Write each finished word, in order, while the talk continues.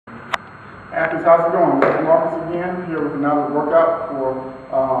Athletes, how's it going? This is Marcus again, here with another workout for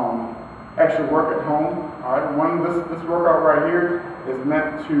extra work at home. Alright, this workout right here is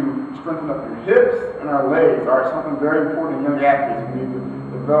meant to strengthen up your hips and our legs. Alright, something very important in young athletes. We need to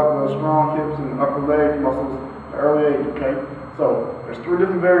develop those strong hips and upper leg muscles at an early age, okay? So, there's 3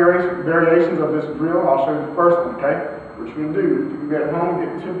 different variations of this drill. I'll show you the first one, okay? What you're going to do, you can get home,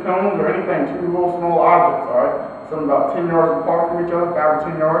 get 2 cones or anything, 2 little small objects, alright? Some about 10 yards apart from each other, 5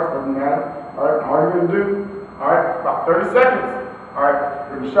 or 10 yards, doesn't matter. Alright, all you're going to do, alright, about 30 seconds. Alright,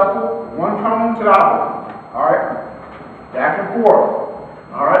 we're going to shuffle 1 cone to the other. Alright, back and forth.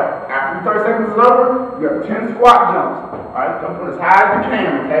 Alright, after the 30 seconds is over, you have 10 squat jumps. Alright, jumping as high as you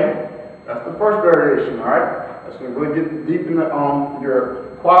can, okay? That's the first variation, alright? That's going to really get deep in the,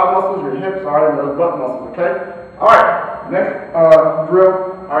 your quad muscles, your hips, alright, and those butt muscles, okay? Alright, next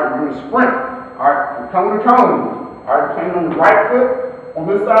drill, alright, you're going to sprint. Alright, from cone to cone. Alright, playing on the right foot on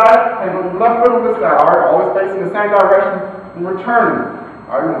this side, playing on the left foot on this side. Alright, always facing the same direction and returning.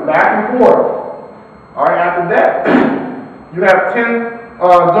 Alright, you're going back and forth. Alright, after that, you have 10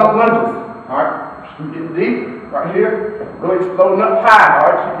 jump lunges. Alright, getting deep right here, really exploding up high.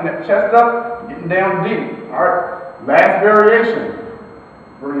 Alright, keeping that chest up, getting down deep. Alright, last variation.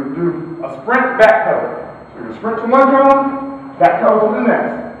 We're going to do a sprint back pedal. So you're going to sprint to one cone, back pedal to the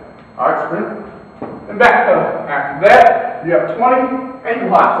next. Alright, sprint and back pedal. After that, you have 20 ankle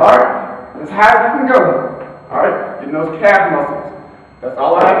hops. Alright, as high as you can go. Alright, getting those calf muscles. That's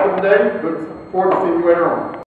all I have for today. Look forward to seeing you later on.